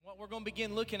We're going to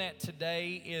begin looking at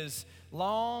today is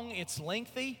long, it's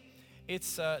lengthy,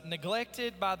 it's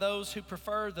neglected by those who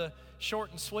prefer the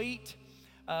short and sweet.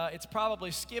 It's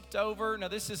probably skipped over. Now,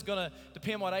 this is going to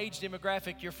depend what age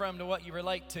demographic you're from to what you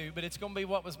relate to, but it's going to be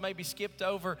what was maybe skipped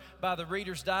over by the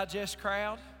Reader's Digest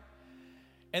crowd.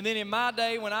 And then in my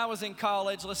day, when I was in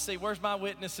college, let's see, where's my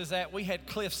witnesses at? We had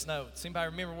Cliff's Notes.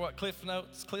 Anybody remember what Cliff's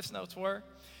Notes were?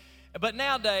 But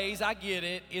nowadays, I get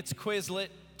it. It's Quizlet.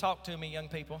 Talk to me, young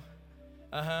people.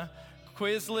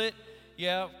 Quizlet.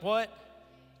 Yeah, what?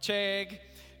 Chegg.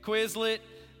 Quizlet.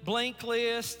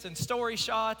 Blinkist and Story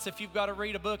Shots. If you've got to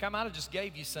read a book, I might have just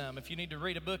gave you some. If you need to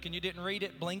read a book and you didn't read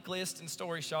it, Blinkist and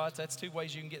Story Shots. That's two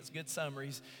ways you can get good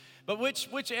summaries. But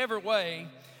whichever way,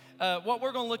 what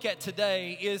we're going to look at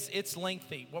today it's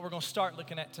lengthy. What we're going to start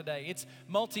looking at today. It's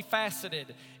multifaceted,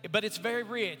 but it's very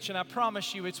rich. And I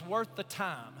promise you it's worth the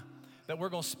time that we're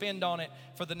going to spend on it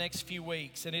for the next few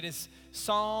weeks. And it is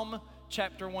Psalm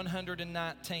chapter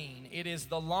 119. It is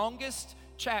the longest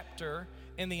chapter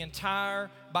in the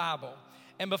entire Bible.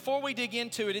 And before we dig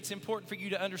into it, it's important for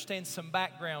you to understand some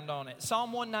background on it.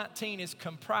 Psalm 119 is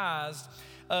comprised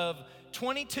of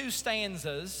 22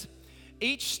 stanzas.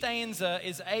 Each stanza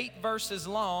is 8 verses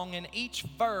long, and each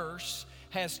verse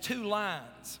has 2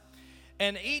 lines.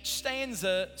 And each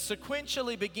stanza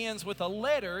sequentially begins with a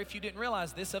letter, if you didn't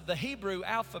realize this, of the Hebrew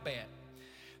alphabet.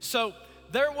 So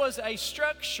there was a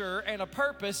structure and a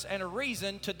purpose and a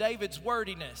reason to David's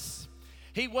wordiness.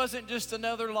 He wasn't just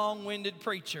another long-winded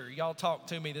preacher. Y'all talk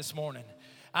to me this morning.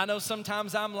 I know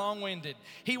sometimes I'm long-winded.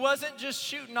 He wasn't just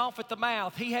shooting off at the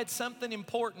mouth. He had something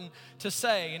important to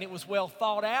say, and it was well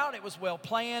thought out, it was well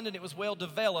planned, and it was well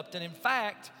developed. And in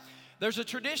fact, there's a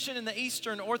tradition in the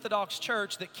Eastern Orthodox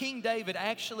Church that King David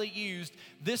actually used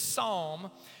this psalm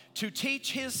to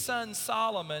teach his son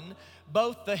Solomon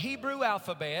both the Hebrew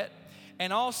alphabet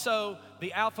and also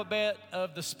the alphabet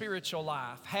of the spiritual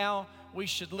life, how we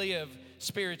should live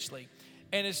spiritually.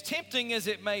 And as tempting as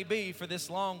it may be for this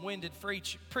long-winded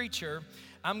preacher,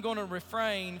 I'm going to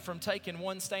refrain from taking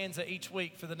one stanza each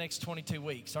week for the next 22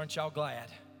 weeks. Aren't y'all glad?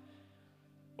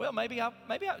 Well, maybe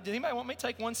did anybody want me to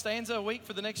take one stanza a week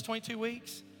for the next 22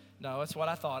 weeks? No, that's what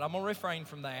I thought. I'm going to refrain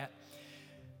from that.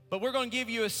 But we're going to give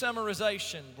you a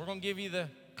summarization. We're going to give you the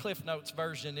Cliff Notes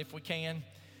version if we can.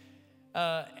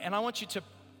 And I want you to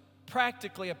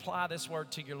practically apply this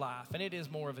word to your life. And it is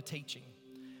more of a teaching.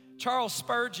 Charles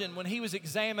Spurgeon, when he was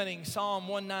examining Psalm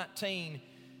 119,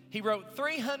 he wrote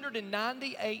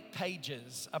 398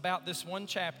 pages about this one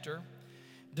chapter,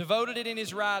 devoted it in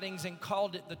his writings, and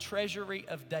called it the Treasury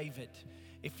of David.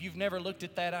 If you've never looked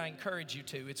at that, I encourage you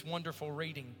to. It's wonderful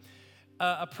reading.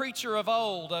 A preacher of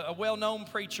old, a well-known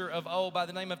preacher of old by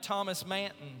the name of Thomas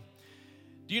Manton.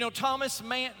 Do you know Thomas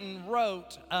Manton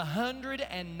wrote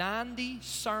 190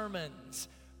 sermons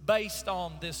based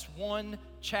on this one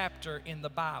chapter in the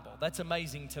Bible? That's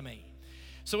amazing to me.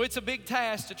 So it's a big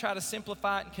task to try to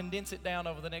simplify it and condense it down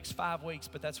over the next 5 weeks,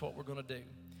 but that's what we're going to do.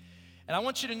 And I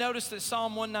want you to notice that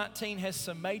Psalm 119 has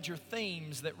some major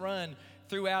themes that run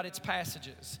throughout its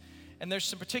passages. And there's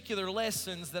some particular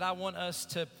lessons that I want us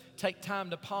to take time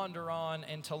to ponder on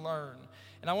and to learn.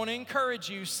 And I want to encourage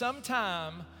you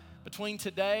sometime between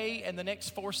today and the next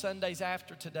 4 Sundays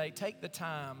after today, take the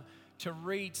time to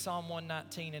read Psalm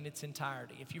 119 in its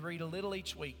entirety. If you read a little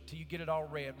each week till you get it all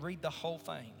read, read the whole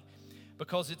thing,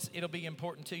 because it'll be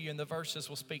important to you and the verses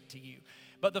will speak to you.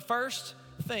 But the first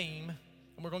theme,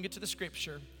 and we're going to get to the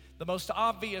scripture, the most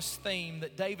obvious theme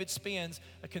that David spends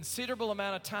a considerable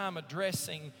amount of time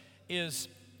addressing is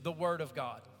the Word of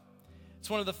God. It's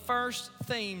one of the first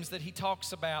themes that he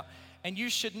talks about, and you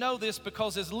should know this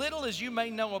because as little as you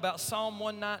may know about Psalm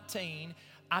 119,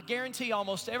 I guarantee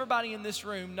almost everybody in this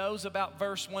room knows about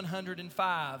verse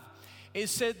 105. It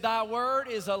said, "Thy word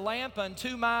is a lamp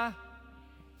unto my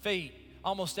feet."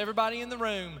 Almost everybody in the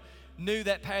room knew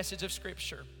that passage of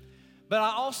Scripture. But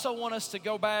I also want us to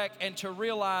go back and to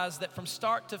realize that from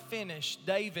start to finish,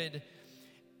 David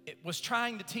was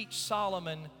trying to teach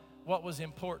Solomon what was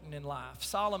important in life.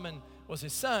 Solomon was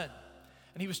his son,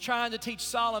 and he was trying to teach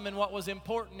Solomon what was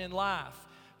important in life.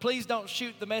 Please don't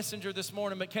shoot the messenger this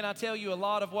morning, but can I tell you a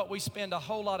lot of what we spend a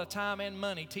whole lot of time and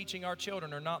money teaching our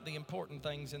children are not the important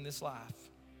things in this life.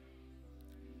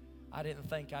 I didn't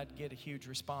think I'd get a huge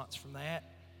response from that.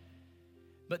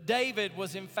 But David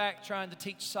was in fact trying to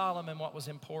teach Solomon what was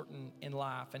important in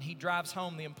life, and he drives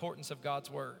home the importance of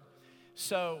God's Word.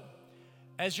 So,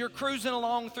 as you're cruising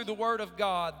along through the Word of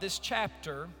God, this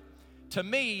chapter, to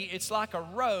me, it's like a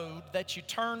road that you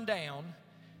turn down,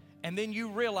 and then you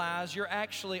realize you're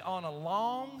actually on a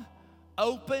long,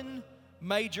 open,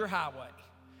 major highway.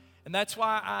 And that's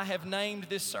why I have named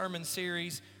this sermon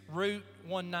series Route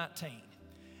 119.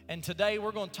 And today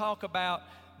we're going to talk about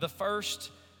the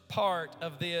first part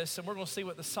of this, and we're going to see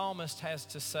what the psalmist has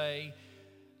to say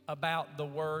about the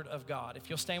Word of God. If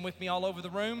you'll stand with me all over the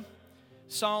room,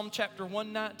 Psalm chapter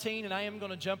 119, and I am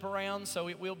going to jump around so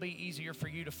it will be easier for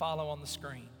you to follow on the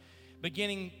screen.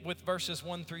 Beginning with verses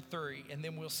 1 through 3, and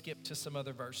then we'll skip to some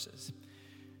other verses.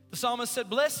 The psalmist said,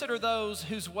 "Blessed are those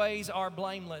whose ways are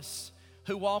blameless,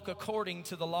 who walk according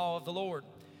to the law of the Lord.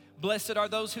 Blessed are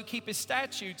those who keep His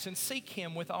statutes and seek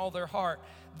Him with all their heart.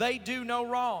 They do no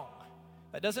wrong."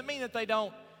 That doesn't mean that they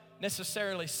don't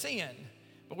necessarily sin,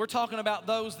 but we're talking about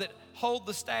those that hold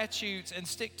the statutes and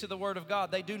stick to the Word of God.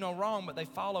 They do no wrong, but they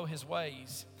follow His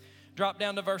ways. Drop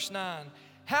down to verse 9.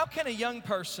 How can a young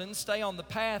person stay on the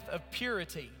path of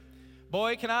purity?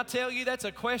 Boy, can I tell you that's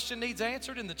a question needs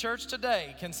answered in the church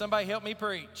today. Can somebody help me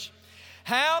preach?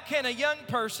 How can a young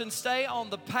person stay on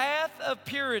the path of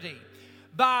purity?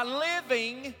 By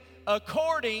living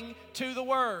according to the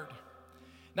Word.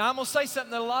 Now, I'm going to say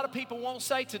something that a lot of people won't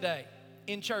say today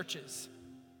in churches.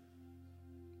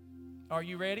 Are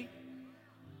you ready?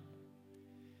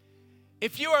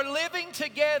 If you are living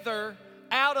together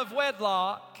out of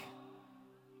wedlock,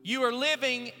 you are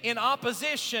living in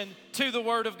opposition to the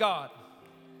Word of God.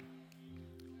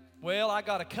 Well, I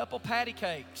got a couple patty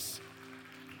cakes.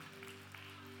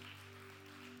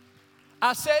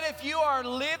 I said if you are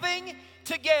living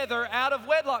together out of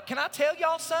wedlock, can I tell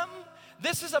y'all something?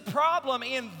 This is a problem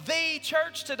in the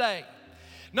church today.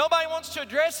 Nobody wants to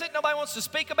address it. Nobody wants to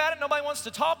speak about it. Nobody wants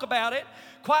to talk about it.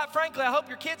 Quite frankly, I hope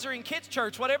your kids are in kids'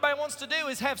 church. What everybody wants to do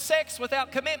is have sex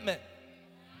without commitment.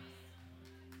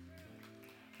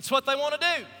 It's what they want to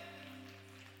do.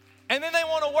 And then they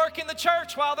want to work in the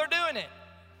church while they're doing it.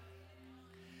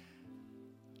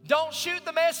 Don't shoot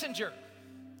the messenger.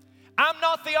 I'm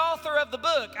not the author of the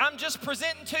book. I'm just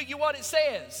presenting to you what it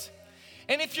says.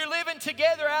 And if you're living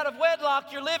together out of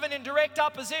wedlock, you're living in direct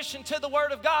opposition to the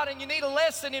Word of God, and you need a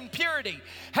lesson in purity.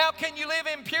 How can you live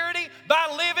in purity?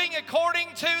 By living according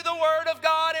to the Word of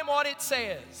God and what it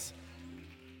says.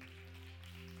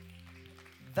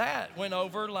 That went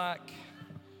over like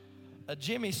a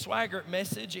Jimmy Swaggart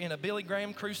message in a Billy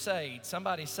Graham crusade.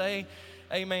 Somebody say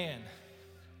amen.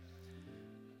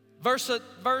 Verse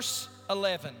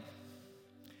 11.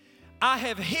 I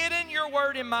have hidden your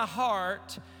word in my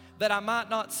heart that I might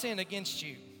not sin against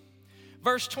you.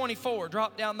 Verse 24,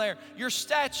 drop down there. Your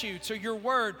statutes or your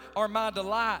word are my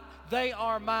delight. They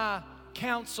are my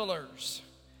counselors.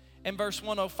 And verse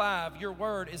 105, your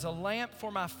word is a lamp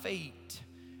for my feet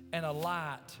and a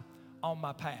light on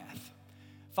my path.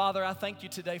 Father, I thank you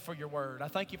today for your word. I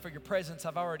thank you for your presence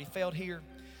I've already felt here.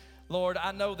 Lord,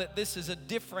 I know that this is a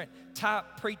different type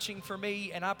preaching for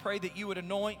me, and I pray that you would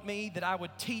anoint me, that I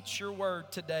would teach your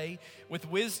word today with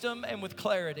wisdom and with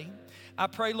clarity. I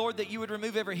pray, Lord, that you would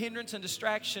remove every hindrance and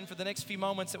distraction for the next few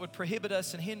moments that would prohibit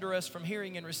us and hinder us from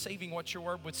hearing and receiving what your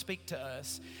word would speak to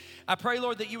us. I pray,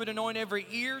 Lord, that you would anoint every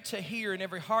ear to hear and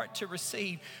every heart to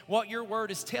receive what your word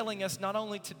is telling us, not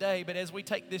only today, but as we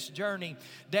take this journey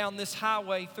down this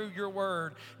highway through your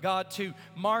word, God, to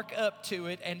mark up to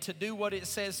it and to do what it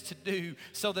says to do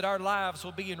so that our lives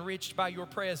will be enriched by your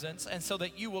presence and so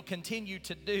that you will continue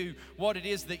to do what it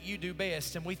is that you do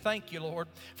best. And we thank you, Lord,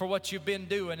 for what you've been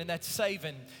doing, and that's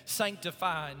saving,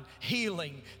 sanctifying,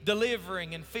 healing,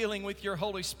 delivering, and filling with your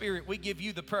Holy Spirit. We give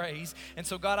you the praise. And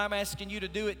so, God, I'm asking you to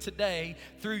do it today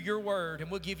through your word, and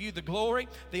we'll give you the glory,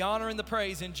 the honor, and the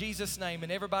praise in Jesus' name.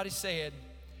 And everybody said,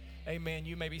 amen.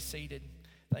 You may be seated.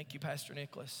 Thank you, Pastor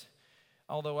Nicholas.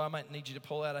 Although I might need you to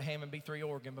pull out a Hammond B3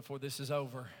 organ before this is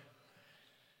over.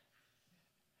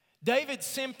 David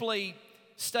simply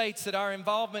states that our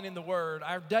involvement in the Word,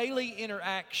 our daily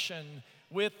interaction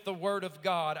with the Word of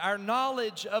God, our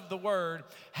knowledge of the Word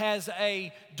has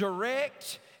a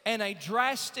direct and a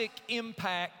drastic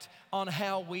impact on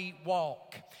how we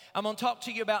walk. I'm going to talk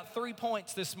to you about 3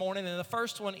 points this morning, and the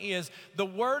first one is the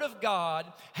Word of God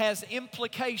has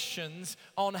implications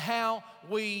on how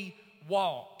we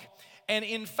walk. And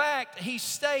in fact, he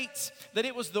states that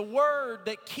it was the Word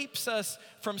that keeps us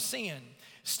from sin.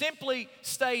 Simply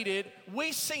stated,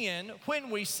 we sin when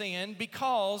we sin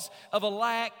because of a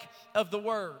lack of the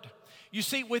Word. You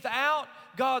see, without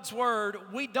God's Word,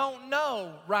 we don't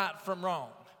know right from wrong.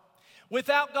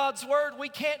 Without God's Word, we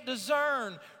can't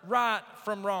discern right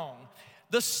from wrong.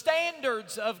 The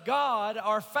standards of God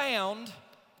are found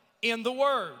in the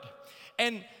Word.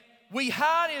 And we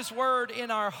hide His Word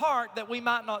in our heart that we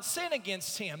might not sin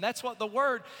against Him. That's what the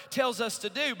Word tells us to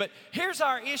do. But here's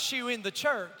our issue in the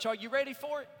church. Are you ready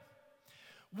for it?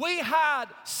 We hide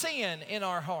sin in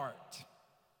our heart.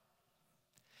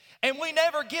 And we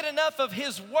never get enough of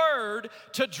His Word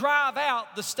to drive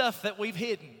out the stuff that we've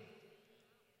hidden.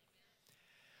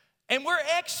 And we're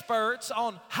experts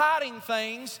on hiding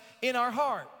things in our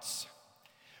hearts.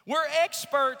 We're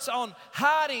experts on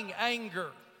hiding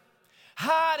anger,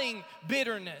 hiding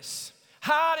bitterness,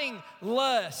 hiding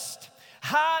lust,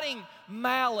 hiding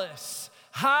malice,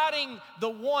 hiding the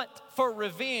want for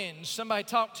revenge. Somebody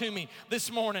talk to me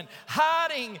this morning.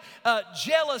 Hiding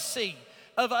jealousy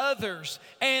of others.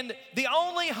 And the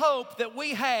only hope that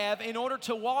we have in order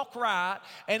to walk right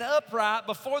and upright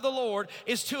before the Lord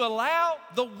is to allow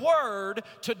the Word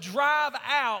to drive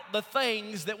out the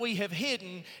things that we have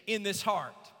hidden in this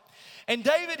heart. And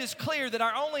David is clear that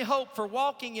our only hope for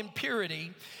walking in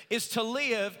purity is to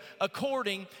live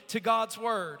according to God's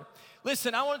Word.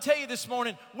 Listen, I want to tell you this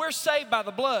morning, we're saved by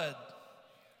the blood.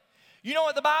 You know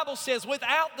what the Bible says?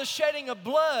 Without the shedding of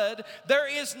blood, there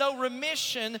is no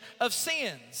remission of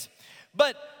sins.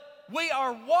 But we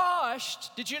are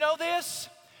washed, did you know this?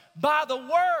 By the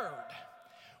Word.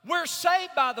 We're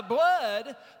saved by the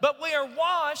blood, but we are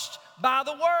washed by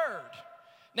the Word.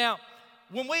 Now,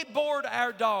 when we board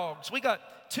our dogs, we got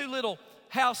 2 little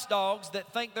house dogs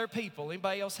that think they're people.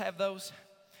 Anybody else have those?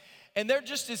 And they're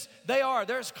just as they are.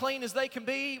 They're as clean as they can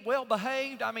be, well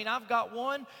behaved. I mean, I've got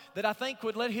one that I think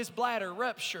would let his bladder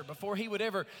rupture before he would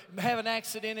ever have an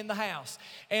accident in the house.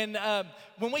 And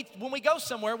when we go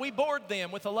somewhere, we board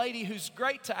them with a lady who's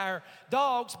great to our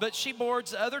dogs, but she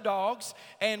boards other dogs.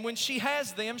 And when she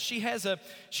has them, she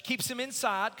keeps them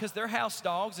inside because they're house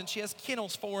dogs, and she has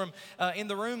kennels for them in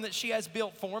the room that she has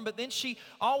built for them. But then she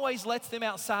always lets them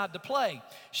outside to play.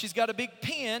 She's got a big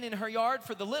pen in her yard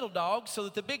for the little dogs so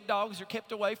that the big dogs are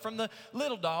kept away from the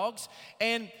little dogs.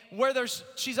 And where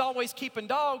she's always keeping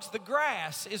dogs, the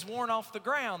grass is worn off the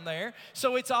ground there.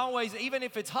 So it's always, even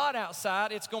if it's hot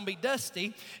outside, it's going to be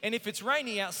dusty. And if it's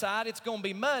rainy outside, it's going to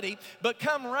be muddy. But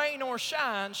come rain or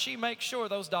shine, she makes sure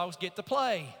those dogs get to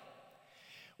play.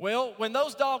 Well, when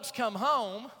those dogs come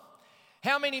home,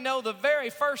 how many know the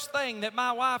very first thing that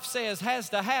my wife says has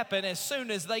to happen as soon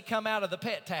as they come out of the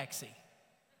pet taxi?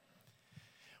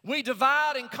 We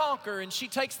divide and conquer, and she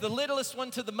takes the littlest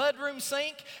one to the mudroom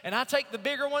sink, and I take the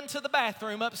bigger one to the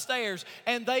bathroom upstairs,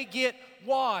 and they get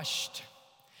washed.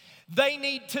 They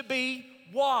need to be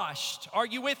washed. Are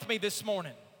you with me this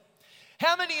morning?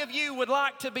 How many of you would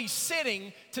like to be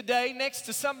sitting today next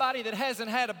to somebody that hasn't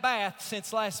had a bath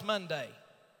since last Monday?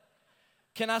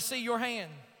 Can I see your hand?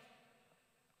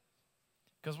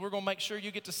 Because we're going to make sure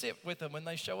you get to sit with them when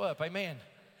they show up. Amen.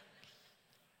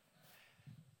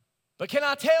 But can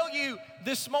I tell you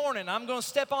this morning, I'm going to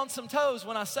step on some toes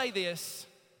when I say this,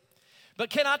 but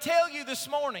can I tell you this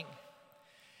morning,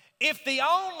 if the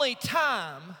only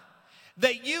time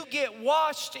that you get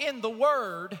washed in the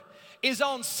Word is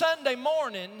on Sunday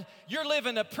morning, you're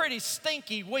living a pretty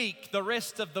stinky week the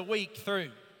rest of the week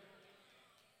through.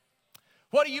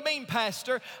 What do you mean,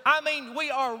 Pastor? I mean,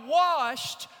 we are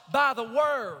washed by the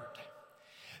Word.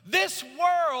 This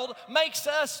world makes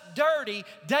us dirty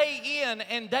day in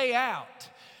and day out.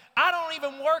 I don't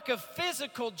even work a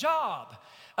physical job.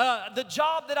 The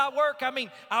job that I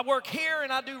work here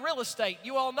and I do real estate.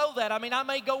 You all know that. I mean, I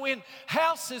may go in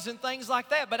houses and things like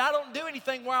that, but I don't do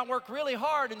anything where I work really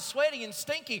hard and sweaty and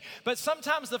stinky. But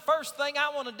sometimes the first thing I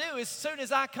want to do as soon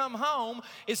as I come home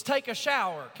is take a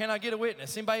shower. Can I get a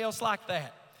witness? Anybody else like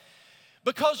that?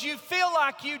 Because you feel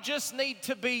like you just need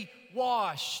to be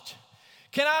washed.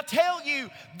 Can I tell you,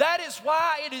 that is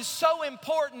why it is so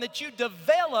important that you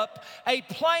develop a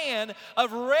plan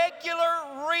of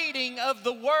regular reading of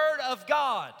the Word of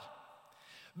God,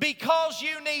 because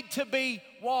you need to be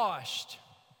washed.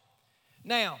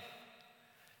 Now,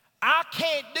 I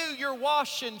can't do your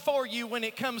washing for you when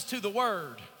it comes to the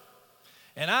Word,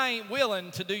 and I ain't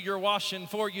willing to do your washing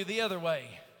for you the other way.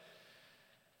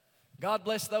 God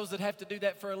bless those that have to do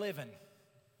that for a living.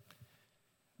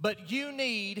 But you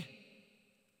need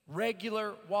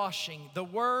regular washing. The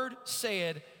Word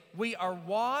said we are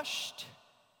washed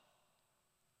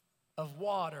of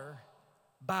water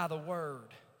by the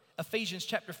Word. Ephesians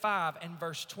chapter 5 and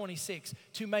verse 26,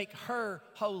 to make her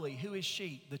holy. Who is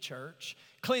she? The church.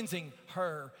 Cleansing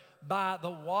her by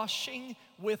the washing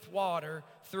with water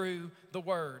through the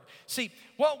Word. See,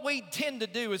 what we tend to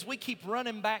do is we keep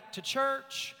running back to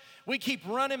church. We keep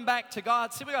running back to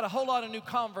God. See, we got a whole lot of new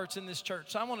converts in this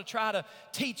church, so I want to try to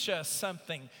teach us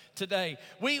something today.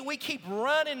 We keep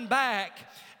running back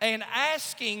and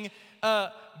asking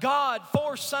God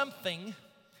for something,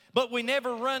 but we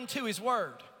never run to His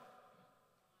Word.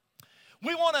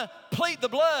 We want to plead the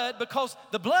blood because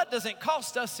the blood doesn't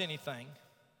cost us anything.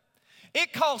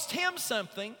 It cost Him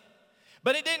something,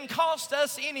 But it didn't cost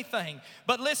us anything.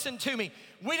 But listen to me,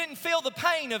 we didn't feel the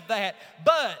pain of that.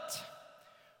 But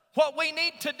what we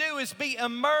need to do is be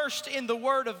immersed in the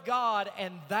Word of God,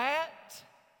 and that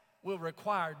will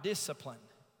require discipline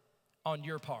on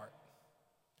your part.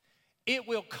 It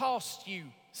will cost you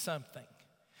something.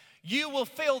 You will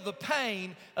feel the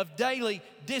pain of daily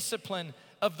discipline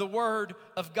of the Word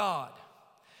of God.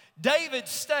 David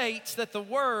states that the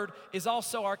Word is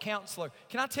also our counselor.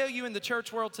 Can I tell you, in the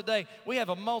church world today, we have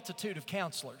a multitude of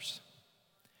counselors.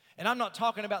 And I'm not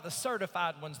talking about the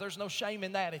certified ones. There's no shame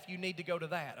in that if you need to go to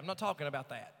that. I'm not talking about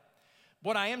that.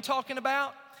 What I am talking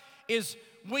about is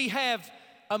we have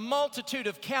a multitude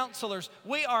of counselors.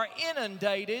 We are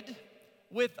inundated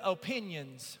with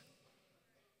opinions.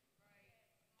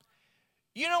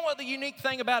 You know what the unique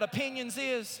thing about opinions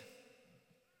is?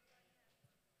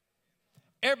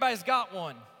 Everybody's got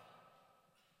one.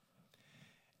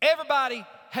 Everybody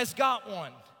has got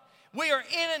one. We are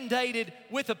inundated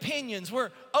with opinions.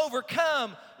 We're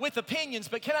overcome with opinions.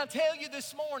 But can I tell you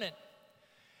this morning,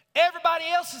 everybody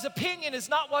else's opinion is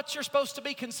not what you're supposed to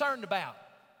be concerned about.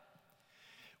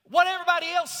 What everybody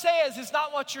else says is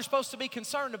not what you're supposed to be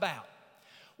concerned about.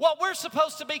 What we're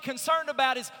supposed to be concerned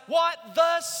about is what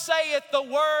thus saith the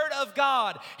Word of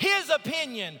God. His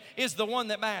opinion is the one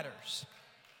that matters.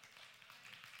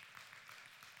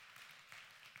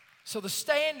 So the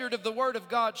standard of the Word of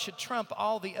God should trump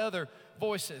all the other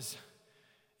voices.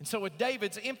 And so with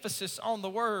David's emphasis on the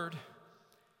Word,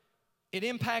 it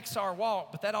impacts our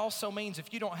walk, but that also means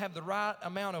if you don't have the right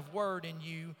amount of Word in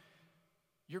you,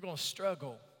 you're going to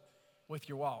struggle with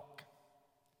your walk.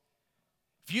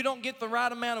 If you don't get the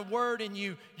right amount of Word in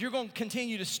you, you're going to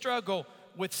continue to struggle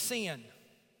with sin.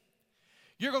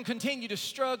 You're going to continue to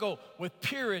struggle with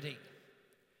purity.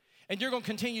 And you're going to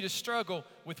continue to struggle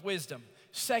with wisdom.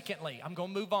 Secondly, I'm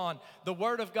going to move on. The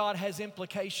Word of God has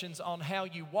implications on how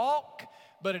you walk,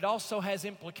 but it also has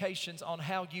implications on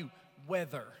how you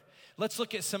weather. Let's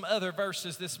look at some other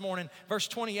verses this morning. Verse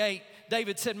 28,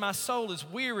 David said, "My soul is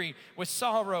weary with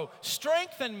sorrow.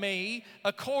 Strengthen me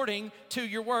according to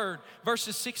your word."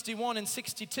 Verses 61 and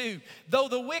 62, "Though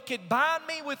the wicked bind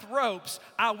me with ropes,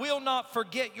 I will not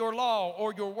forget your law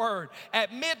or your word.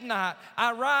 At midnight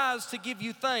I rise to give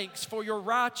you thanks for your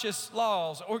righteous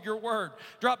laws or your word."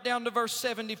 Drop down to verse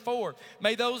 74.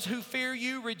 "May those who fear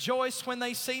you rejoice when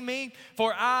they see me,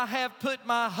 for I have put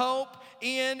my hope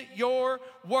in your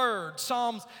word."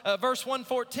 Psalms verse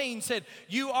 114 said,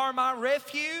 "You are my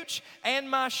refuge and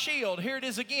my shield." Here it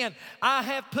is again. "I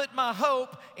have put my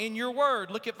hope in your word."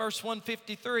 Look at verse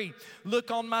 153.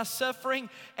 "Look on my suffering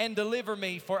and deliver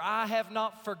me, for I have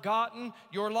not forgotten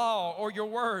your law or your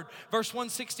word." Verse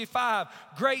 165.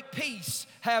 "Great peace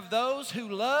have those who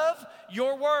love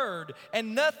your word,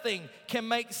 and nothing can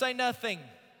make," say nothing.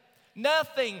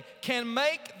 Nothing can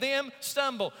make them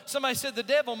stumble. Somebody said, "The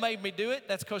devil made me do it."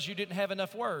 That's because you didn't have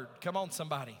enough word. Come on,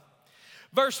 somebody.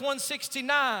 Verse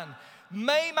 169,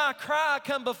 "May my cry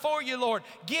come before you, Lord.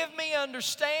 Give me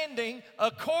understanding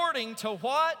according to"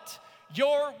 what?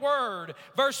 Your word.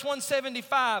 Verse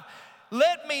 175,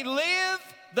 "Let me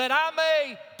live that I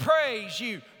may praise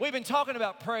you." We've been talking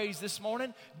about praise this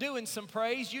morning, doing some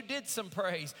praise. You did some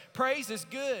praise. Praise is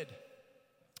good.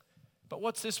 But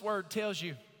what's this word tells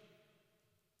you?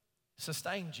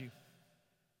 Sustains you.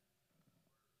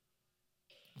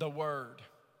 The word.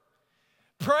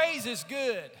 Praise is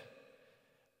good,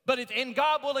 and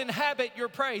God will inhabit your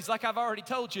praise, like I've already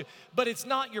told you, but it's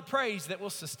not your praise that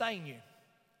will sustain you.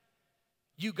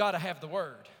 You got to have the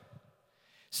word.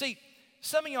 See,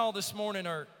 some of y'all this morning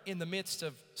are in the midst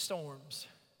of storms.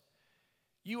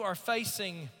 You are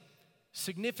facing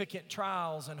significant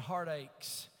trials and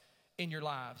heartaches in your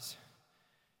lives.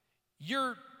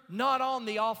 You're not on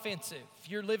the offensive,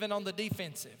 you're living on the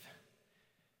defensive.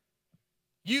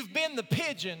 You've been the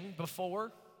pigeon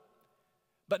before,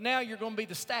 but now you're going to be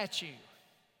the statue.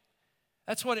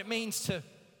 That's what it means to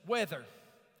weather.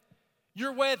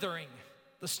 You're weathering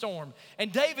the storm.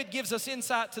 And David gives us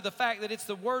insight to the fact that it's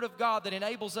the Word of God that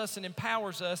enables us and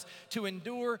empowers us to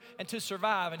endure and to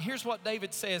survive. And here's what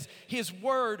David says: His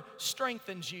Word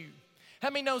strengthens you. How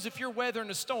many knows if you're weathering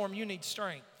a storm, you need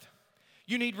strength?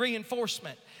 You need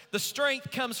reinforcement. The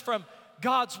strength comes from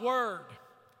God's Word.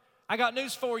 I got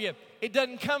news for you. It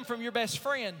doesn't come from your best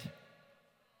friend.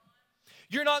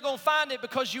 You're not going to find it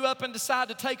because you up and decide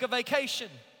to take a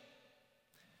vacation.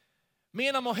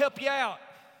 Men, I'm going to help you out.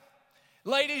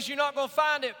 Ladies, you're not going to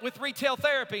find it with retail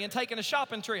therapy and taking a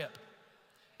shopping trip.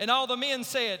 And all the men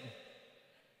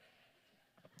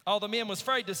was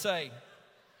afraid to say,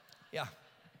 yeah.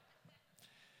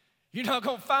 You're not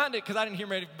going to find it, because I didn't hear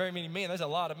very many men. There's a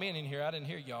lot of men in here. I didn't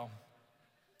hear y'all.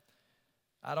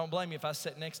 I don't blame you. If I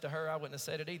sat next to her, I wouldn't have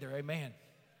said it either. Amen.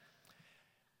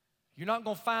 You're not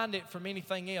going to find it from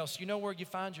anything else. You know where you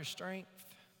find your strength?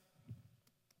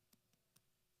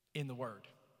 In the Word.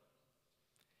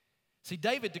 See,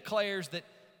 David declares that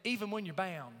even when you're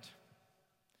bound,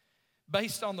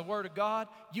 based on the Word of God,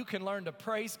 you can learn to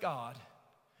praise God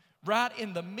right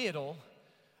in the middle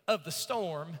of the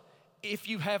storm if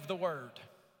you have the Word.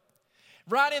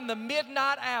 Right in the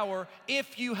midnight hour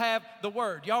if you have the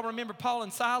Word. Y'all remember Paul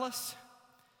and Silas?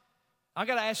 I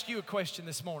got to ask you a question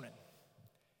this morning.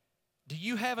 Do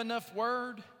you have enough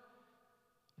Word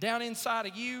down inside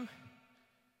of you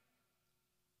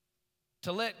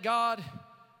to let God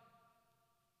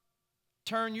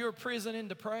turn your prison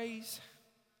into praise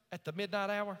at the midnight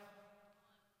hour?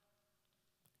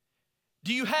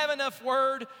 Do you have enough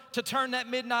Word to turn that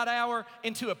midnight hour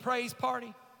into a praise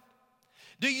party?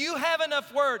 Do you have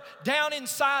enough Word down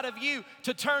inside of you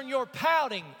to turn your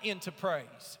pouting into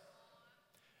praise?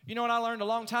 You know what I learned a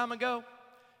long time ago?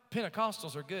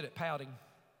 Pentecostals are good at pouting.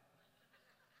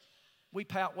 We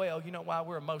pout well. You know why?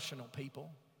 We're emotional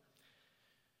people.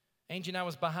 Angie and I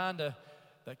was behind the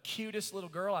cutest little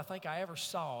girl I think I ever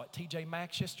saw at TJ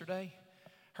Maxx yesterday.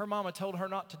 Her mama told her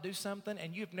not to do something,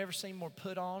 and you've never seen more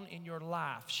put on in your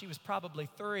life. She was probably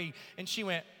 3, and she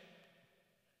went,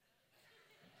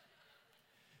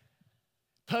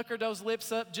 puckered those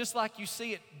lips up just like you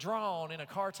see it drawn in a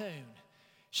cartoon.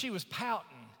 She was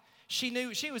pouting. She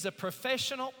knew she was a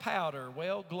professional pouter.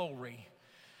 Well, glory.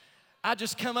 I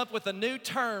just come up with a new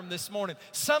term this morning.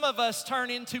 Some of us turn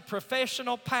into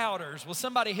professional pouters. Will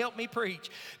somebody help me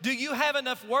preach? Do you have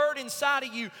enough Word inside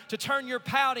of you to turn your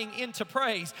pouting into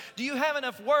praise? Do you have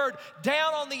enough Word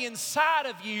down on the inside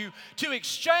of you to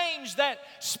exchange that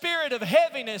spirit of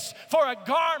heaviness for a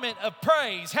garment of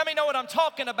praise? How many know what I'm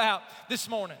talking about this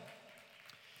morning?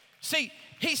 See,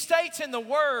 he states in the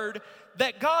Word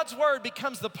that God's Word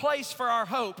becomes the place for our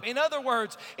hope. In other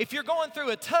words, if you're going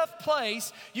through a tough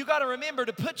place, you got to remember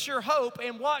to put your hope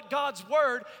in what God's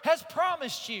Word has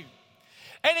promised you.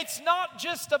 And it's not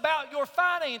just about your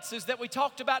finances that we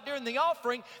talked about during the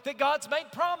offering, that God's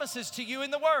made promises to you in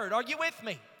the Word. Are you with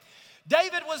me?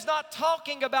 David was not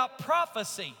talking about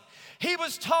prophecy. He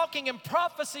was talking, and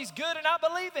prophecy's good, and I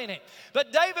believe in it.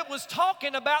 But David was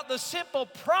talking about the simple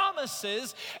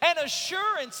promises and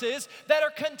assurances that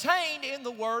are contained in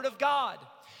the Word of God.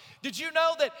 Did you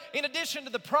know that in addition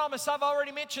to the promise I've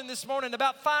already mentioned this morning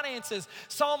about finances,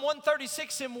 Psalm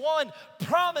 136:1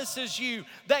 promises you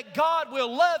that God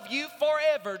will love you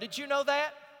forever. Did you know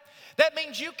that? That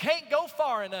means you can't go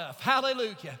far enough.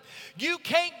 Hallelujah. You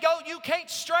can't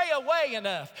stray away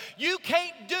enough. You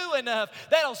can't do enough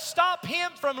that'll stop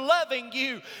Him from loving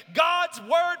you. God's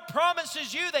Word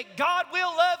promises you that God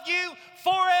will love you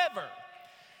forever.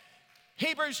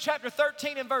 Hebrews chapter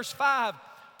 13 and verse 5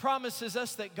 promises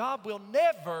us that God will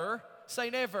never, say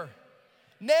never,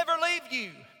 never leave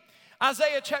you.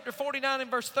 Isaiah chapter 49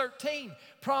 and verse 13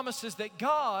 promises that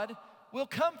God will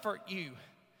comfort you.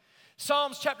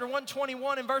 Psalms chapter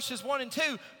 121 and verses 1 and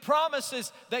 2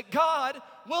 promises that God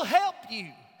will help you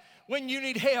when you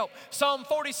need help. Psalm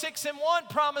 46:1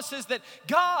 promises that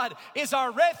God is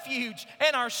our refuge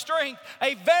and our strength,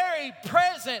 a very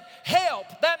present help.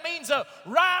 That means a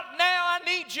right now I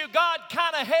need you, God,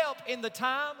 kind of help in the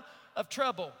time of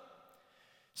trouble.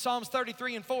 Psalms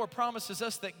 33:4 promises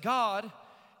us that God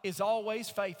is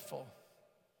always faithful.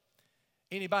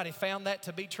 Anybody found that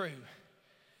to be true?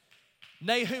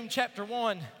 Nahum chapter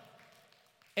 1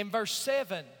 and verse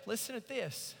 7, listen to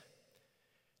this.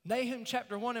 Nahum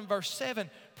chapter 1 and verse 7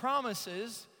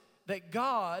 promises that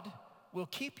God will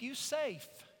keep you safe.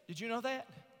 Did you know that?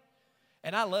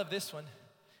 And I love this one.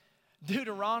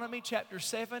 Deuteronomy chapter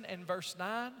 7 and verse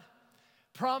 9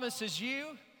 promises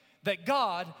you that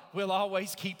God will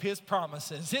always keep His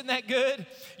promises. Isn't that good?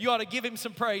 You ought to give Him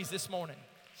some praise this morning.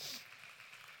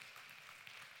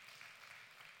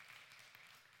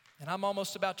 And I'm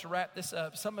almost about to wrap this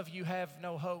up. Some of you have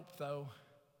no hope, though,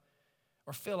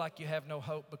 or feel like you have no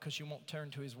hope because you won't turn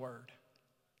to His Word.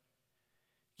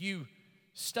 You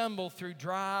stumble through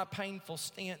dry, painful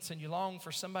stints, and you long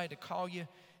for somebody to call you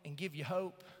and give you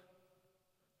hope.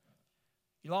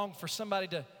 You long for somebody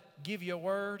to give you a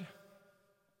word.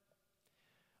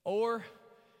 Or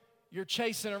you're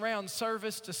chasing around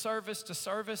service to service to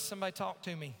service. Somebody talk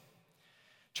to me.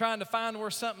 Trying to find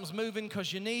where something's moving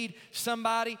because you need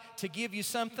somebody to give you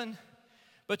something,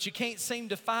 but you can't seem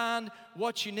to find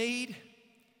what you need.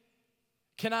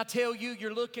 Can I tell you,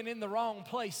 you're looking in the wrong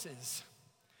places.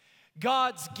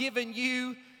 God's given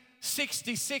you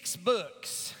 66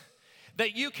 books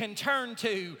that you can turn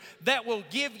to that will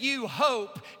give you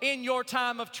hope in your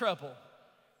time of trouble.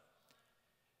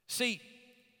 See,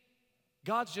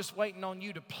 God's just waiting on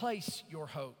you to place your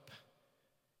hope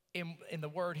in the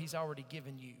word He's already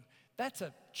given you. That's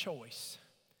a choice.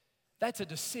 That's a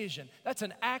decision. That's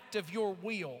an act of your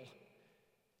will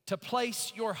to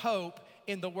place your hope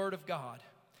in the Word of God.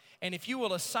 And if you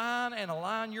will assign and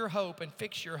align your hope and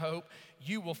fix your hope,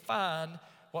 you will find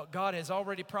what God has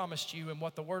already promised you and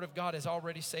what the Word of God has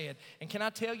already said. And can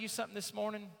I tell you something this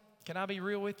morning? Can I be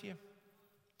real with you?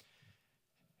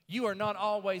 You are not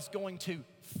always going to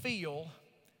feel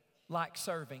like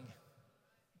serving.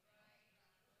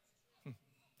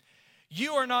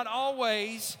 You are not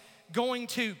always going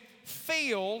to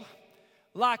feel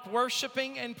like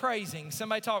worshiping and praising.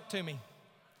 Somebody talk to me.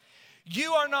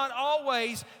 You are not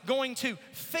always going to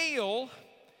feel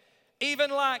even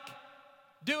like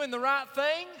doing the right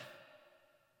thing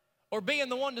or being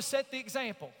the one to set the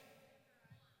example.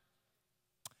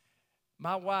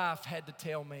 My wife had to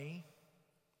tell me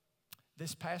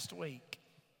this past week,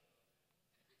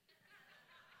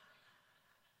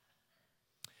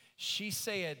 she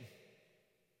said,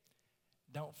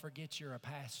 "Don't forget you're a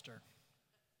pastor.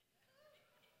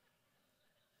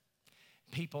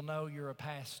 People know you're a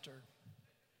pastor.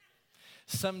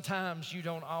 Sometimes you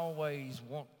don't always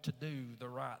want to do the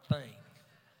right thing."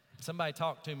 Somebody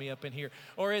talk to me up in here.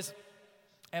 Or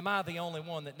am I the only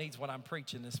one that needs what I'm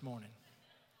preaching this morning?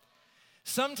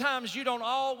 Sometimes you don't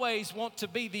always want to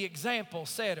be the example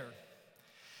setter.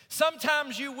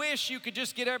 Sometimes you wish you could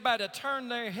just get everybody to turn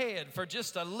their head for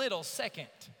just a little second.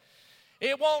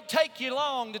 It won't take you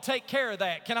long to take care of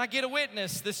that. Can I get a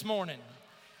witness this morning?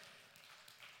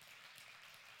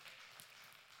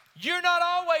 You're not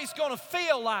always going to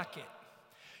feel like it.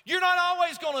 You're not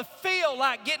always going to feel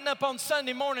like getting up on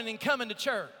Sunday morning and coming to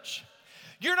church.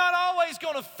 You're not always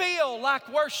going to feel like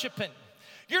worshiping.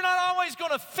 You're not always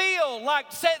going to feel like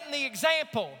setting the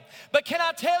example. But can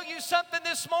I tell you something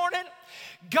this morning?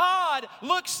 God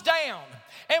looks down,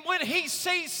 and when He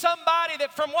sees somebody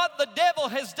that from what the devil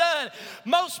has done,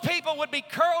 most people would be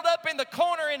curled up in the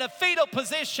corner in a fetal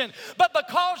position. But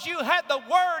because you had the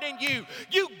Word in you,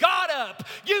 you got up,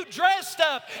 you dressed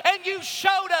up, and you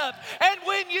showed up. And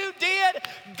when you did,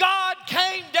 God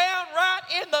came down right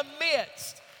in the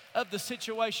midst of the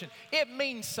situation. It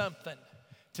means something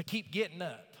to keep getting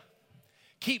up,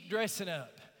 keep dressing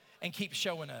up, and keep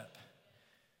showing up.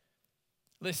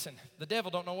 Listen, the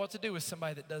devil don't know what to do with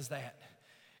somebody that does that.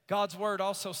 God's word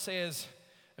also says,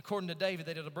 according to David,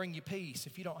 that it'll bring you peace.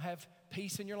 If you don't have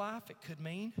peace in your life, it could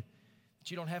mean that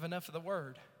you don't have enough of the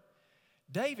word.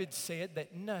 David said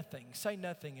that nothing, say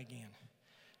nothing again,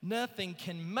 nothing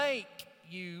can make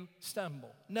you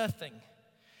stumble. Nothing.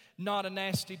 Not a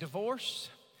nasty divorce,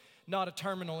 not a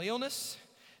terminal illness,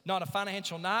 not a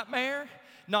financial nightmare,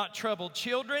 not troubled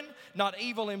children, not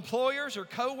evil employers or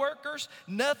co-workers.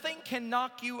 Nothing can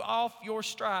knock you off your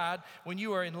stride when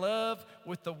you are in love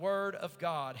with the Word of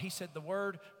God. He said the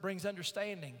Word brings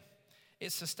understanding.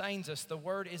 It sustains us. The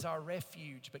Word is our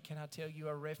refuge. But can I tell you,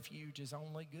 a refuge is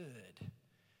only good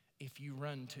if you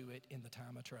run to it in the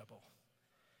time of trouble.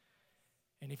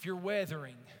 And if you're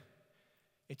weathering,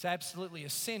 it's absolutely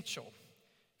essential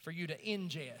for you to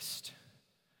ingest,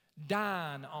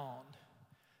 dine on,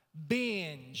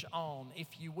 binge on, if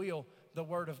you will, the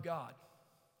Word of God.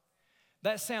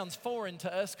 That sounds foreign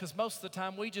to us because most of the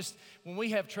time when we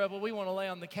have trouble, we want to lay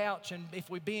on the couch, and if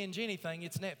we binge anything,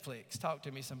 it's Netflix. Talk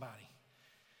to me, somebody.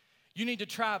 You need to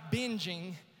try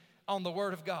binging on the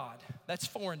Word of God. That's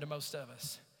foreign to most of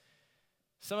us.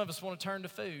 Some of us want to turn to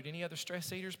food. Any other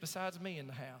stress eaters besides me in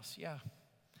the house? Yeah.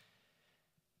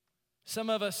 Some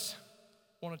of us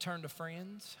want to turn to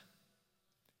friends.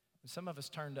 And some of us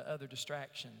turn to other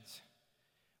distractions.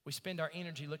 We spend our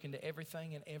energy looking to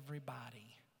everything and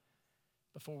everybody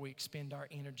before we expend our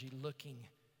energy looking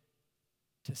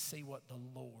to see what the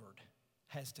Lord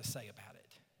has to say about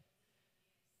it.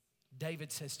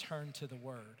 David says, turn to the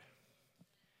Word.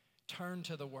 Turn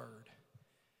to the Word.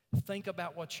 Think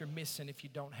about what you're missing if you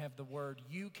don't have the Word.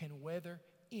 You can weather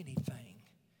anything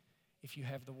if you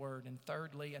have the Word. And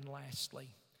thirdly and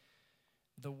lastly,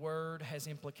 the Word has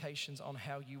implications on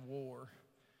how you war.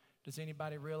 Does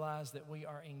anybody realize that we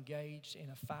are engaged in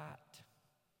a fight?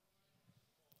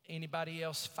 Anybody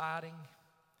else fighting?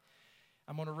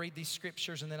 I'm going to read these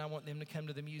scriptures and then I want them to come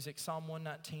to the music. Psalm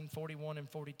 119, 41 and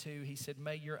 42. He said,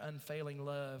 may your unfailing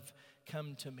love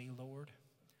come to me, Lord.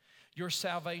 Your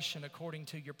salvation according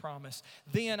to your promise.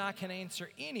 Then I can answer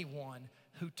anyone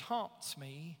who taunts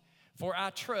me, for I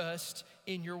trust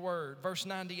in your word. Verse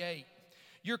 98.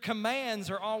 Your commands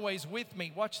are always with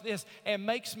me, watch this, and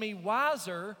makes me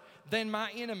wiser than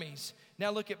my enemies.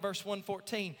 Now look at verse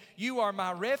 114. You are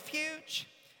my refuge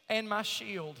and my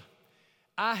shield.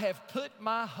 I have put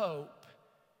my hope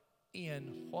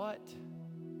in what?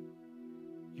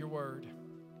 Your word.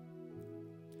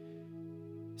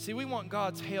 See, we want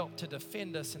God's help to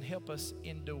defend us and help us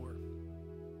endure.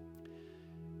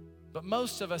 But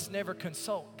most of us never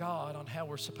consult God on how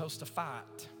we're supposed to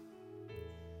fight.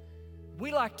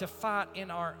 We like to fight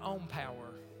in our own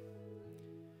power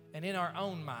and in our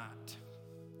own might.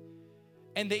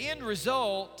 And the end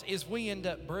result is we end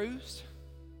up bruised,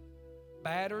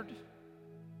 battered,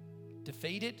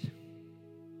 defeated,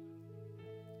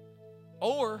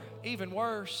 or even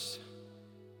worse,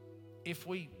 if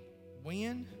we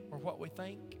win or what we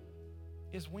think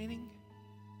is winning,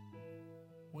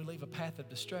 we leave a path of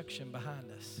destruction behind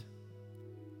us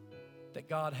that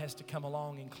God has to come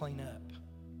along and clean up.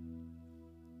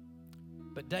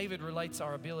 But David relates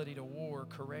our ability to war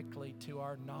correctly to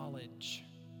our knowledge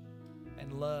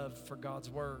and love for God's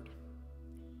word.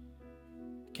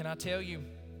 Can I tell you,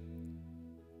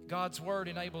 God's word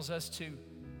enables us to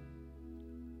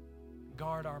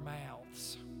guard our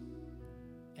mouths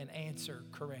and answer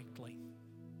correctly.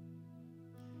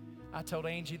 I told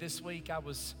Angie this week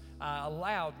I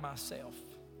allowed myself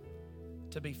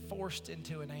to be forced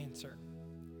into an answer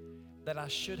that I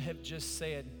should have just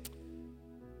said,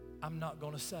 I'm not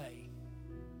going to say.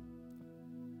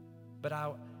 But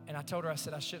I told her, I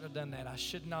said, I shouldn't have done that. I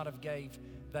should not have gave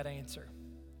that answer.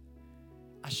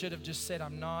 I should have just said,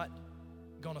 I'm not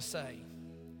going to say.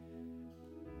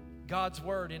 God's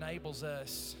word enables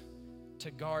us to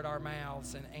guard our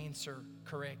mouths and answer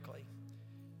correctly.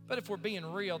 But if we're being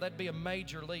real, that'd be a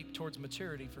major leap towards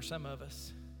maturity for some of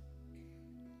us.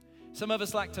 Some of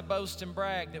us like to boast and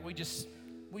brag that we just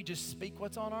speak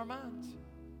what's on our minds.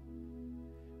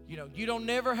 You know, you don't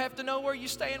never have to know where you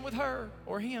stand with her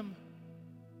or him.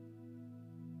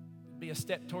 It'd be a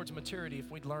step towards maturity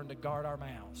if we'd learn to guard our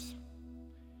mouths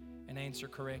and answer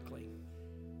correctly.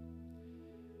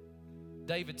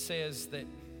 David says that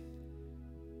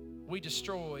we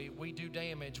destroy, we do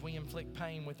damage, we inflict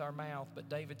pain with our mouth. But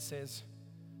David says,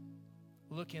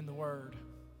 look in the Word.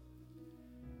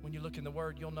 When you look in the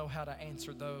Word, you'll know how to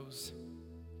answer those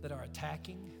that are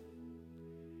attacking.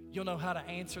 You'll know how to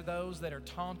answer those that are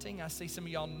taunting. I see some of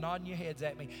y'all nodding your heads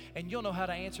at me. And you'll know how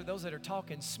to answer those that are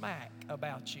talking smack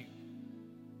about you.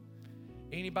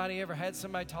 Anybody ever had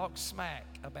somebody talk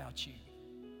smack about you?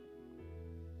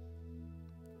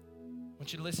 I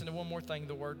want you to listen to one more thing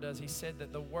the Word does. He said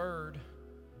that the Word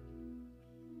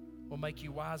will make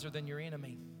you wiser than your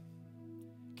enemy.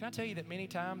 Can I tell you that many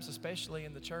times, especially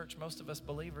in the church, most of us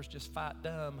believers just fight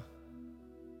dumb.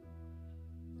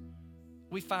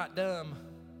 We fight dumb.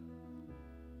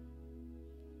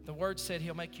 The Word said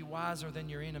He'll make you wiser than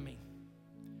your enemy.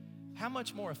 How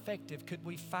much more effective could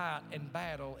we fight and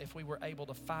battle if we were able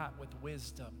to fight with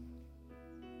wisdom?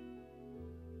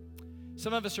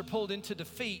 Some of us are pulled into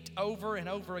defeat over and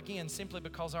over again simply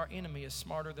because our enemy is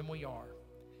smarter than we are.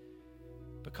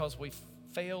 Because we've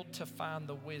failed to find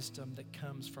the wisdom that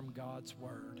comes from God's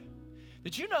Word.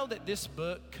 Did you know that this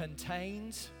book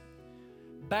contains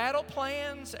battle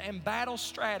plans and battle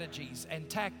strategies and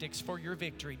tactics for your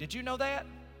victory? Did you know that?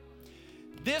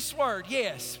 This Word,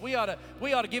 yes, we ought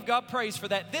to give God praise for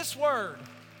that. This Word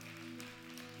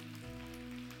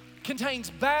contains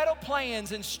battle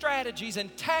plans and strategies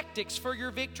and tactics for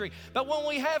your victory. But when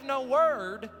we have no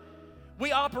Word,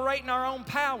 we operate in our own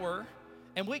power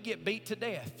and we get beat to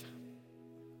death.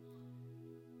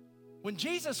 When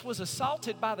Jesus was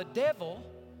assaulted by the devil,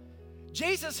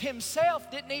 Jesus himself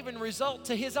didn't even resort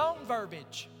to his own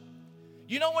verbiage.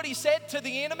 You know what he said to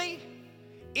the enemy?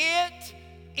 It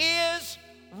is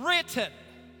written.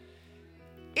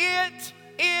 It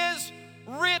is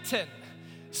written.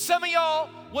 Some of y'all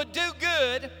would do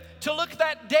good to look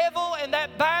that devil and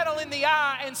that battle in the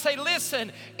eye and say, listen,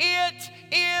 it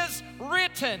is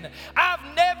written.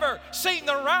 I've never seen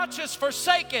the righteous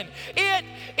forsaken. It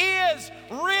is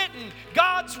written.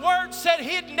 God's word said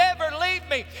He'd never leave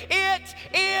me. It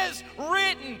is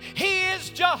written. He is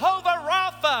Jehovah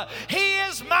Rapha. He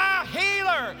is my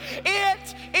healer.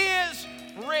 It is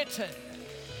written.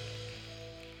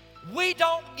 We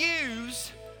don't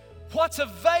use what's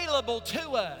available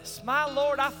to us. My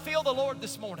Lord, I feel the Lord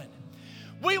this morning.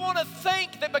 We want to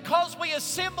think that because we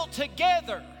assemble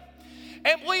together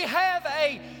and we have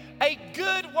a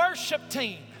good worship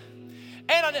team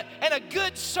and a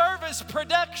good service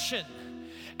production,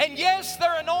 and yes,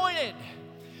 they're anointed,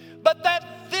 but that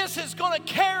this is going to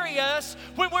carry us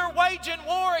when we're waging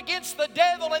war against the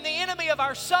devil and the enemy of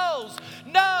our souls.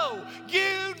 No,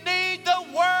 you need the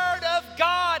Word of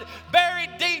God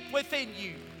buried deep within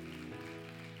you.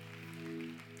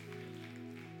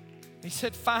 He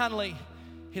said, finally,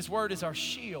 His Word is our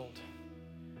shield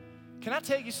Can I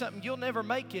tell you something? You'll never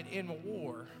make it in a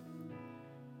war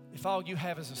if all you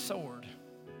have is a sword.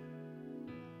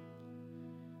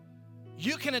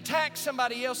 You can attack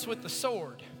somebody else with the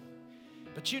sword,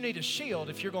 but you need a shield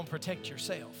if you're going to protect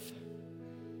yourself.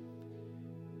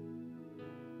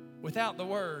 Without the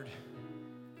word,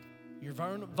 you're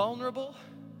vulnerable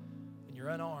and you're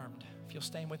unarmed. If you'll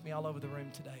stand with me all over the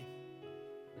room today.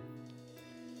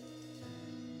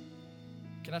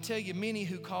 Can I tell you, many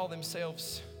who call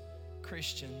themselves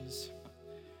Christians,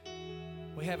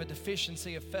 we have a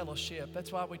deficiency of fellowship.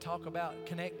 That's why we talk about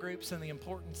connect groups and the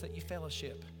importance that you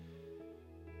fellowship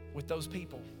with those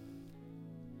people.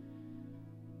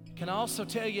 Can I also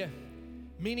tell you,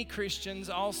 many Christians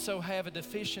also have a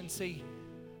deficiency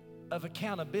of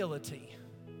accountability.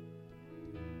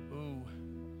 Ooh.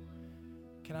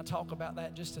 Can I talk about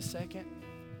that just a second?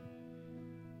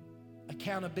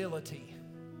 Accountability.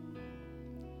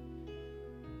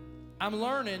 I'm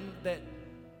learning that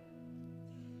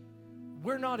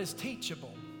we're not as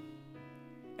teachable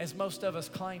as most of us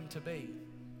claim to be.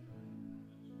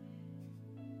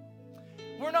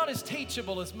 We're not as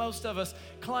teachable as most of us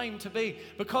claim to be,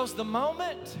 because the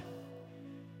moment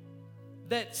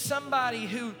that somebody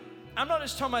who, I'm not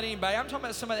just talking about anybody, I'm talking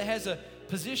about somebody that has a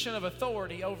position of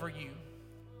authority over you,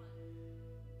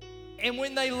 and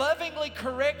when they lovingly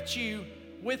correct you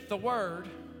with the word,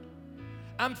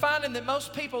 I'm finding that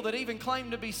most people that even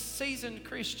claim to be seasoned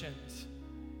Christians,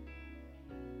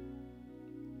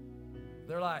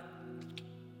 they're like,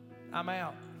 I'm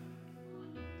out.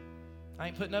 I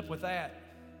ain't putting up with that.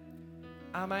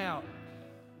 I'm out.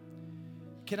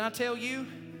 Can I tell you,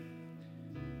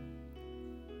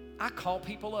 I call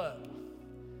people up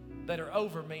that are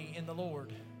over me in the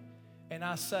Lord, and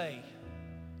I say,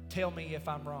 tell me if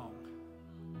I'm wrong.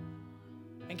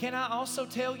 And can I also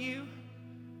tell you,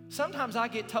 sometimes I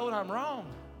get told I'm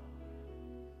wrong.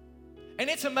 And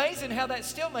it's amazing how that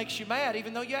still makes you mad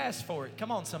even though you asked for it.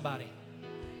 Come on, somebody.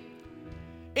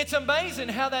 It's amazing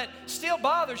how that still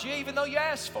bothers you even though you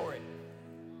asked for it.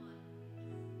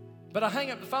 But I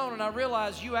hang up the phone and I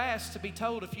realize you asked to be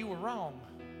told if you were wrong.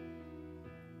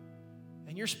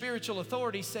 And your spiritual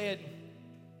authority said,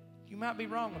 you might be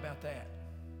wrong about that.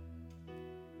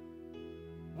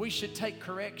 We should take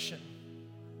correction.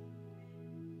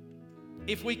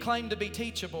 If we claim to be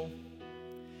teachable,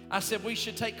 I said we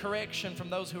should take correction from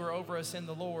those who are over us in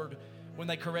the Lord when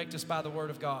they correct us by the Word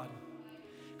of God.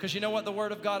 Because you know what the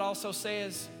Word of God also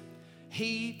says?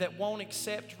 He that won't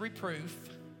accept reproof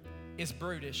is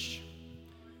brutish.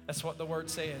 That's what the Word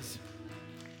says.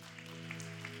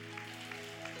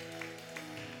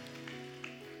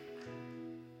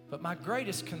 But my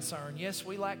greatest concern, yes,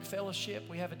 we lack fellowship.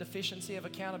 We have a deficiency of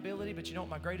accountability. But you know what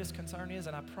my greatest concern is?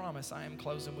 And I promise I am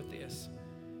closing with this.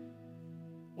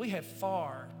 We have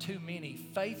far too many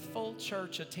faithful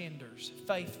church attenders,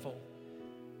 faithful,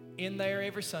 in there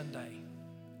every Sunday.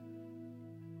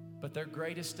 But their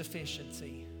greatest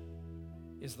deficiency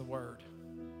is the Word.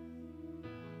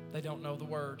 They don't know the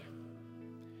Word.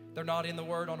 They're not in the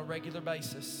Word on a regular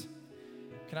basis.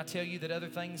 Can I tell you that other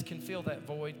things can fill that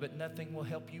void, but nothing will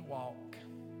help you walk.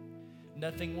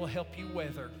 Nothing will help you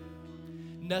weather.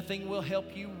 Nothing will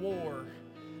help you war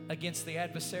against the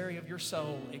adversary of your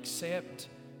soul except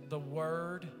the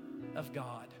Word of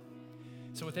God.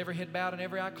 So with every head bowed and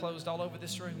every eye closed all over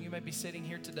this room, you may be sitting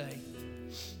here today.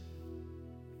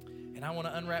 And I want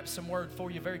to unwrap some word for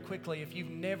you very quickly. If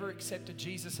you've never accepted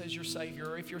Jesus as your Savior,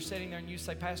 or if you're sitting there and you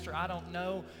say, Pastor, I don't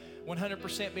know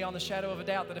 100% beyond the shadow of a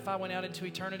doubt that if I went out into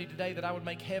eternity today that I would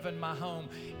make heaven my home.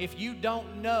 If you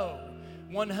don't know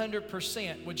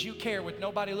 100%, would you care, with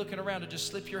nobody looking around, to just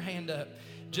slip your hand up?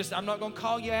 I'm not going to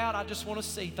call you out. I just want to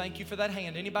see. Thank you for that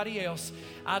hand. Anybody else?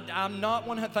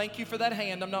 Thank you for that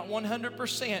hand. I'm not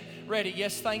 100% ready.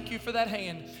 Yes, thank you for that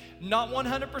hand. Not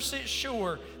 100%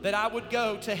 sure that I would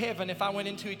go to heaven if I went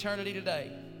into eternity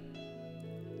today.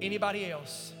 Anybody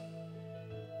else?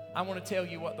 I want to tell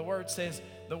you what the Word says.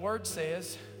 The Word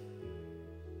says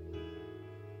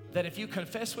that if you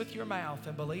confess with your mouth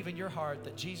and believe in your heart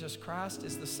that Jesus Christ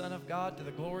is the Son of God to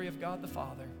the glory of God the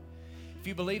Father, if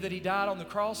you believe that He died on the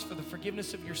cross for the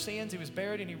forgiveness of your sins, He was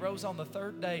buried and He rose on the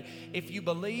third day, if you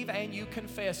believe and you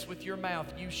confess with your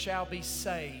mouth, you shall be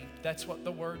saved. That's what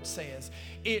the Word says.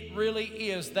 It really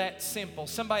is that simple.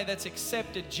 Somebody that's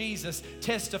accepted Jesus,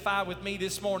 testify with me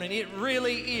this morning. It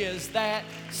really is that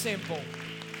simple.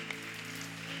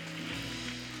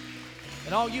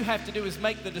 And all you have to do is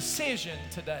make the decision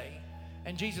today,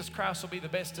 and Jesus Christ will be the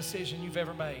best decision you've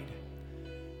ever made.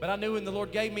 But I knew when the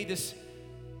Lord gave me this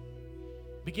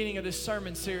beginning of this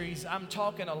sermon series, I'm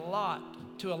talking a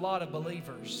lot to a lot of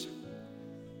believers.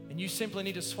 And you simply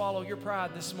need to swallow your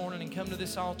pride this morning and come to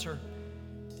this altar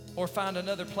or find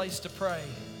another place to pray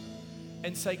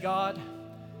and say, God,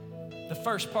 the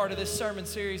first part of this sermon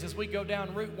series, as we go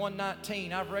down Route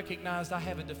 119, I've recognized I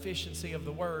have a deficiency of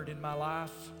the Word in my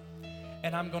life,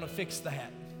 and I'm going to fix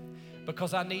that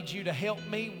because I need you to help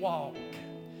me walk.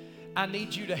 I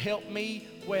need you to help me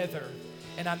weather,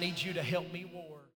 and I need you to help me war.